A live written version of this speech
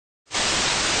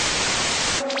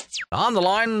On the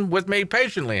line with me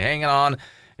patiently, hanging on,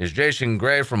 is Jason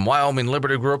Gray from Wyoming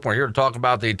Liberty Group. We're here to talk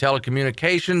about the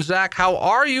Telecommunications Act. How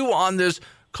are you on this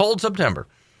cold September?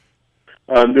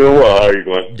 I'm doing well. How are you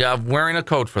going? Yeah, wearing a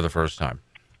coat for the first time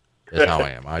is how I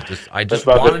am. I just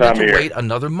about wanted this it time to of wait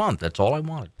another month. That's all I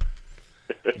wanted.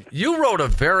 You wrote a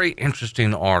very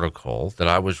interesting article that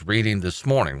I was reading this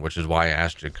morning, which is why I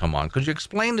asked you to come on. Could you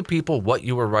explain to people what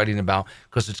you were writing about?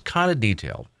 Because it's kind of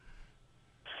detailed.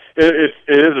 It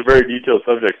is a very detailed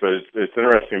subject, but it's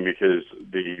interesting because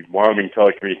the Wyoming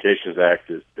Telecommunications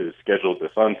Act is scheduled to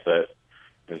sunset,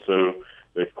 and so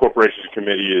the Corporations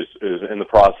Committee is in the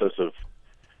process of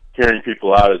hearing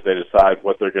people out as they decide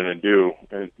what they're going to do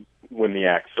and when the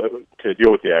act to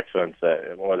deal with the act sunset,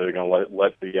 and whether they're going to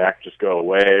let the act just go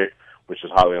away, which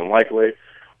is highly unlikely,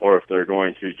 or if they're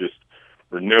going to just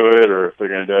renew it, or if they're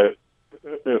going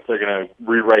to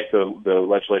rewrite the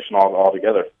legislation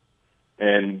altogether.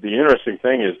 And the interesting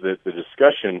thing is that the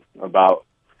discussion about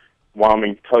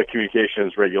Wyoming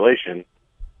telecommunications regulation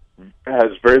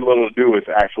has very little to do with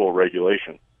actual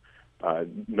regulation.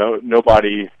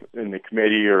 Nobody in the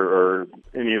committee or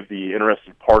any of the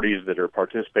interested parties that are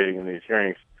participating in these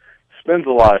hearings spends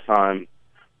a lot of time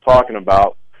talking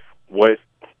about what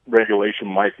regulation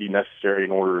might be necessary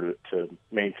in order to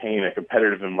maintain a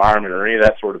competitive environment or any of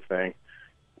that sort of thing.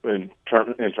 In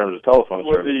terms of telephone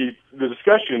service, the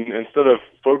discussion, instead of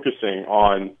focusing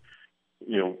on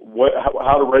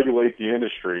how to regulate the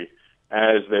industry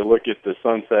as they look at the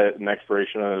sunset and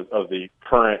expiration of the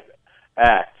current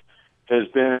act, has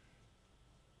been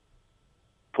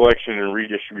collection and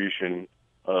redistribution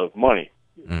of money.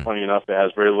 Funny enough, it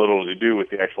has very little to do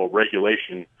with the actual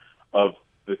regulation of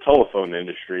the telephone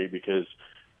industry, because,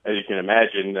 as you can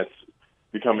imagine, that's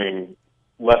becoming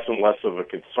less and less of a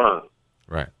concern.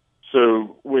 Right.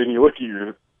 So when you look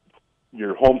at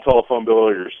your home telephone bill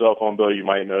or your cell phone bill, you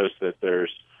might notice that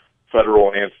there's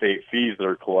federal and state fees that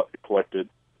are collected,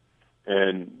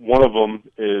 and one of them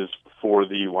is for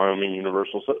the Wyoming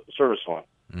Universal Service Fund.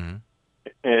 Mm-hmm.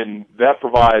 And that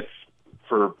provides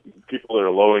for people that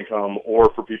are low income,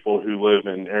 or for people who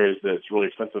live in areas that it's really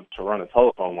expensive to run a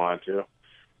telephone line to,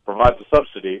 provides a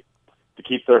subsidy to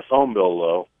keep their phone bill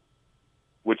low,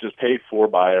 which is paid for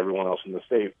by everyone else in the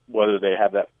state, whether they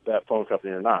have that phone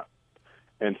company or not.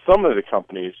 And some of the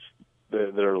companies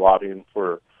that are lobbying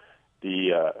for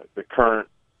the current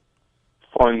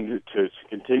fund to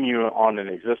continue on in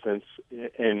existence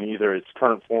in either its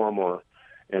current form or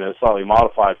in a slightly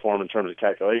modified form in terms of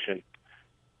calculation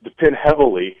depend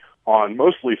heavily on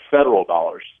mostly federal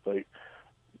dollars.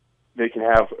 They can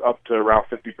have up to around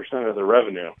 50% of their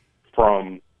revenue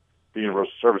from the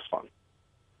Universal Service Fund.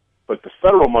 But the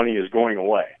federal money is going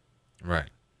away. Right.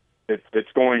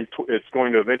 It's going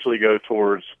to eventually go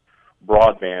towards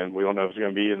broadband. We don't know if it's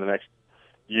going to be in the next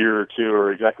year or two,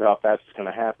 or exactly how fast it's going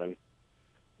to happen.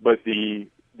 But the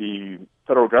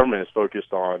federal government is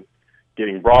focused on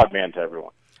getting broadband to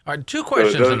everyone. All right, two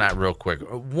questions on that real quick.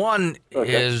 One,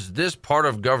 is this part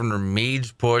of Governor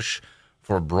Mead's push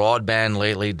for broadband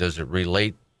lately? Does it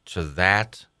relate to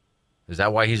that? Is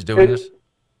that why he's doing this?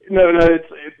 No,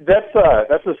 that's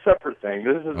a separate thing.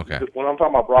 This is when I'm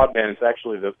talking about broadband. It's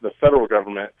actually the federal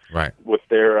government, right? With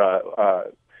their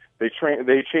they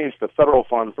changed the federal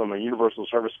fund from a Universal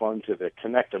Service Fund to the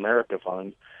Connect America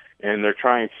Fund, and they're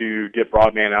trying to get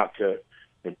broadband out to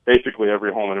basically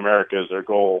every home in America. Is their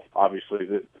goal. Obviously,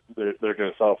 that they're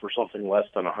going to sell for something less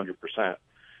than 100%.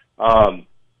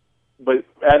 But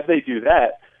as they do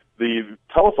that, the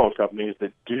telephone companies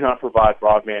that do not provide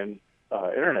broadband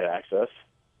internet access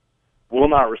will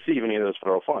not receive any of those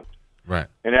federal funds. Right.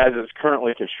 And as it's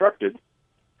currently constructed,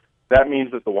 that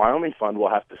means that the Wyoming Fund will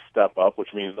have to step up, which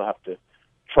means they'll have to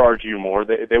charge you more.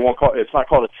 They won't call it's not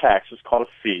called a tax; it's called a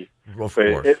fee. Of course.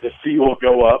 The fee will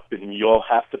go up, and you'll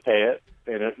have to pay it,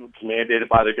 and it's mandated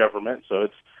by the government, so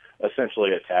it's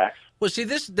essentially a tax. Well, see,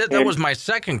 that was my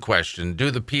second question.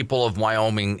 Do the people of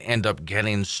Wyoming end up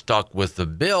getting stuck with the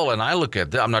bill? And I look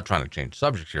at I'm not trying to change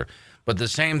subjects here, but the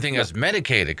same thing as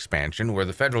Medicaid expansion, where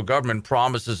the federal government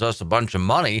promises us a bunch of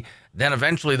money, then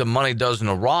eventually the money doesn't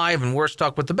arrive, and we're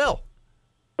stuck with the bill.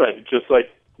 Right, just like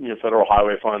federal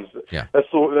highway funds. Yeah, that's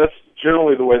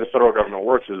generally the way the federal government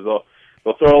works. Is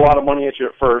they'll throw a lot of money at you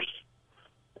at first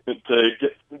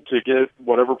to get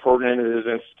whatever program it is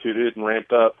instituted and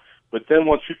ramped up. But then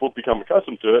once people become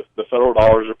accustomed to it, the federal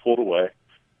dollars are pulled away.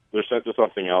 They're sent to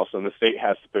something else, and the state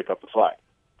has to pick up the slack.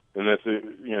 And that's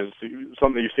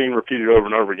something you've seen repeated over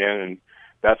and over again, and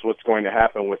that's what's going to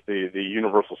happen with the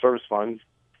Universal Service Fund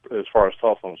as far as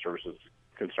telephone services is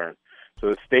concerned. So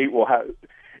the state will have,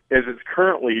 as it's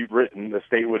currently written, the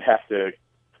state would have to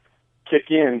kick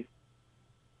in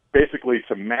basically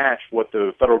to match what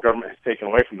the federal government has taken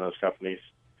away from those companies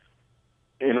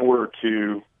in order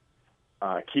to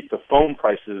keep the phone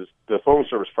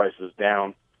service prices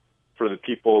down for the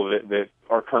people that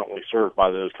are currently served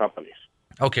by those companies.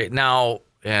 Okay, now,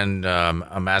 and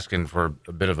I'm asking for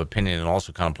a bit of opinion and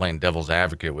also kind of playing devil's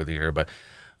advocate with you here, but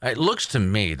it looks to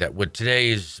me that with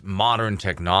today's modern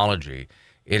technology,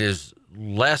 it is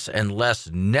less and less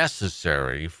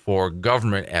necessary for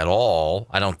government at all.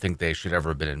 I don't think they should ever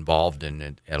have been involved in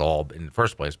it at all in the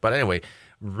first place. But anyway,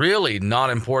 really not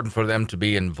important for them to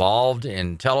be involved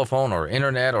in telephone or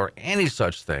internet or any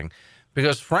such thing.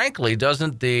 Because frankly,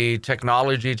 doesn't the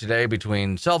technology today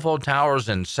between cell phone towers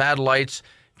and satellites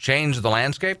change the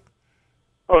landscape?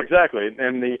 Oh, exactly.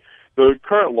 And the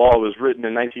current law was written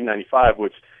in 1995,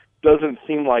 which doesn't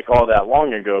seem like all that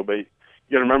long ago, but you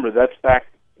got to remember that's back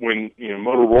when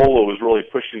Motorola was really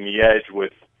pushing the edge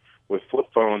with flip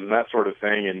phones and that sort of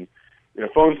thing. And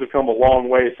phones have come a long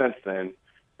way since then.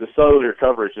 The cellular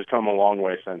coverage has come a long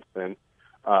way since then.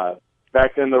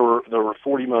 Back then there were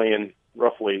 40 million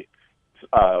roughly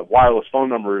wireless phone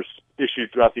numbers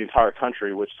issued throughout the entire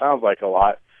country, which sounds like a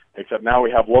lot, except now we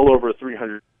have well over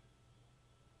 300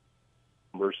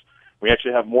 numbers. We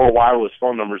actually have more wireless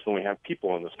phone numbers than we have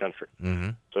people in this country. Mm-hmm.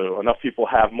 So enough people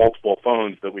have multiple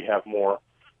phones that we have more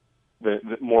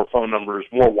phone numbers,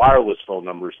 more wireless phone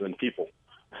numbers than people.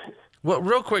 Well,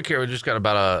 real quick here, we just got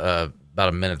about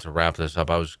a minute to wrap this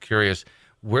up. I was curious,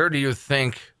 where do you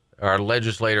think our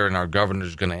legislator and our governor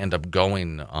is going to end up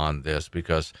going on this?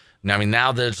 Because,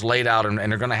 now that it's laid out and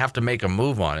they're going to have to make a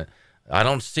move on it, I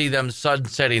don't see them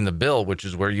sunsetting the bill, which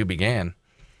is where you began.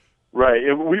 Right.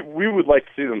 We would like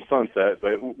to see them sunset,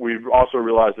 but we also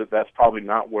realize that that's probably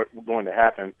not what's going to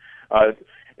happen.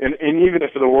 And even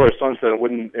if there were a sunset, it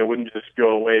wouldn't just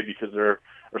go away, because there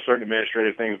are certain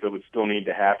administrative things that would still need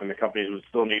to happen. The companies would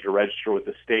still need to register with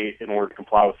the state in order to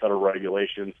comply with federal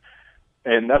regulations,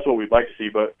 and that's what we'd like to see.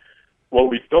 But what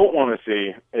we don't want to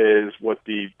see is what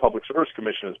the Public Service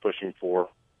Commission is pushing for,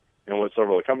 and what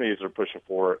several of the companies are pushing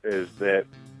for, is that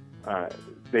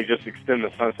they just extend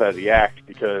the sunset of the act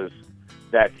because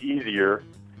that's easier,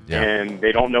 and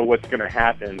they don't know what's going to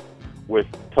happen with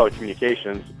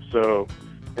telecommunications. So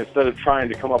instead of trying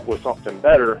to come up with something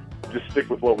better, just stick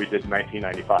with what we did in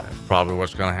 1995. Probably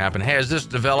what's going to happen. Hey, as this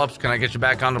develops, can I get you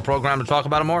back on the program to talk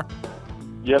about it more?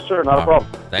 Yes, sir. Not a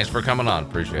problem. Thanks for coming on.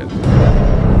 Appreciate it.